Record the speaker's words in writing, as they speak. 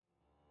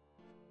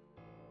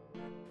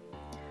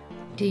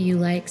Do you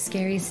like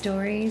scary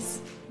stories?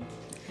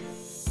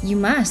 You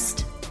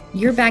must.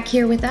 You're back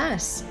here with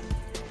us.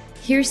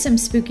 Here's some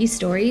spooky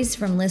stories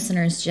from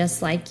listeners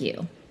just like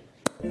you.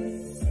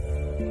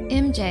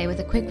 MJ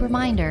with a quick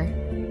reminder.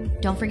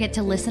 Don't forget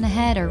to listen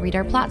ahead or read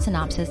our plot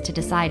synopsis to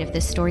decide if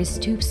this story's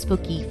too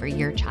spooky for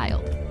your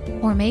child.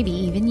 Or maybe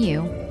even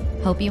you.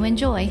 Hope you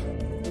enjoy.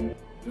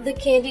 The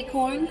Candy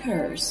Corn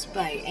Curse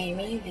by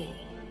Amy V.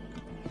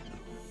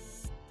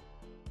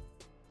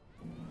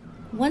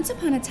 Once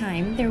upon a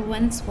time, there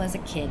once was a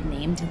kid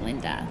named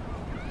Linda.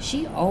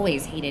 She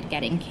always hated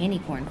getting candy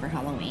corn for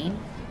Halloween.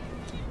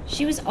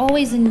 She was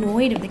always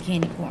annoyed of the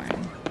candy corn.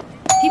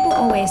 People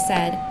always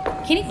said,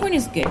 candy corn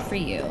is good for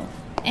you,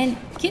 and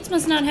kids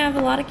must not have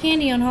a lot of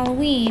candy on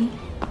Halloween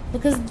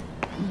because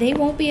they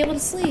won't be able to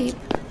sleep.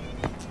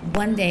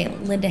 One day,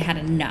 Linda had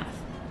enough,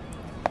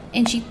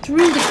 and she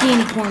threw the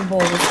candy corn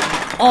bowls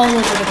all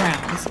over the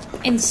grounds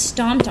and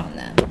stomped on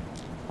them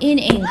in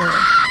anger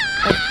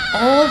of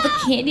all the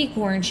candy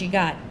corn she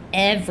got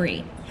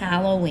every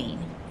Halloween.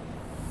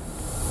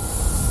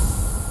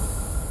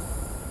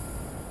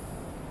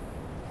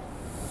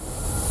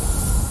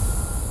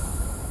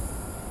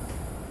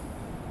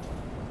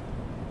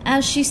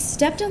 As she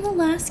stepped on the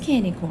last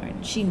candy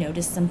corn, she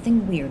noticed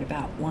something weird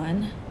about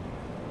one.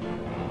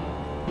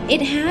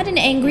 It had an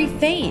angry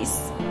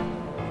face,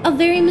 a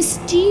very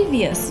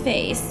mischievous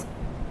face.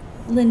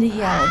 Linda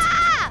yelled,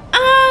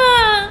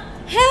 "Ah!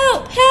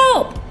 Help!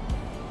 Help!"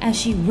 as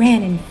she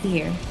ran in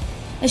fear.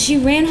 As she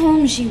ran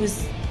home, she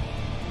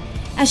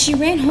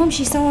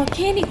saw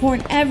candy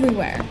corn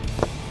everywhere.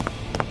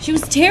 She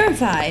was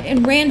terrified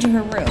and ran to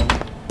her room.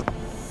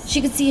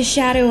 She could see a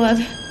shadow of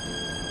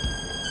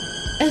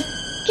a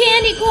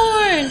candy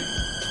corn.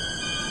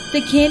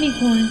 The candy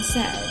corn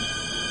said,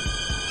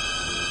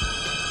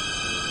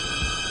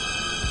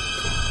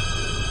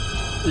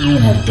 "You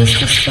have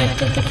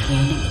disrespected the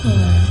candy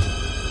corn.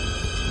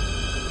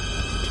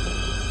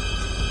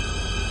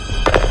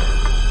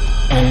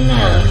 And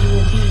now you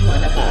will be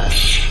one of us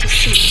to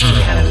see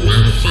how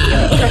we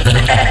feel."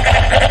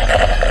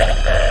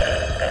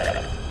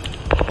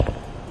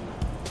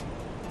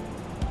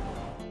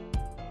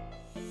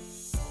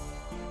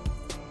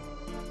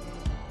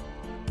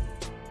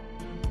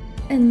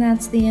 And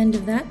that's the end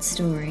of that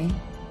story.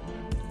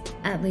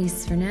 At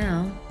least for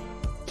now.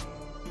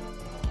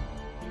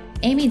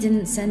 Amy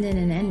didn't send in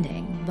an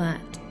ending,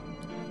 but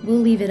we'll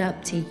leave it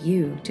up to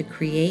you to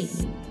create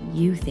what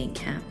you think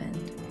happened.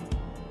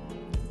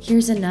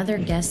 Here's another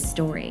guest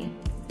story.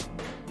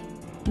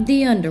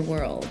 The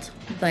Underworld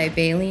by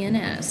Bailey and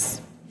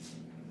S.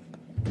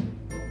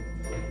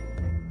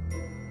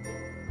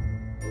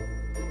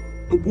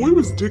 A boy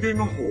was digging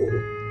a hole.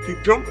 He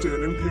jumped in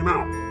and came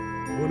out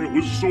when it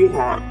was so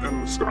hot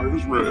and the sky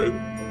was red,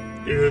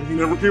 and he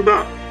never came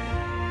back.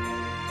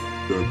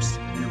 He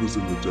was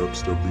in the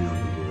depths of the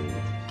underworld.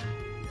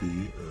 The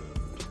end.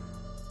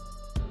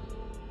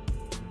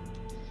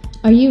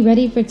 Are you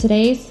ready for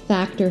today's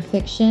fact or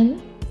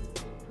fiction?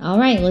 All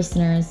right,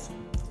 listeners,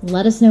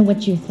 let us know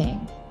what you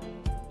think.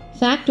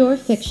 Fact or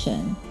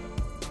fiction?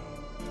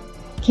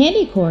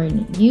 Candy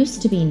corn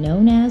used to be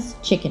known as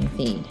chicken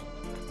feed.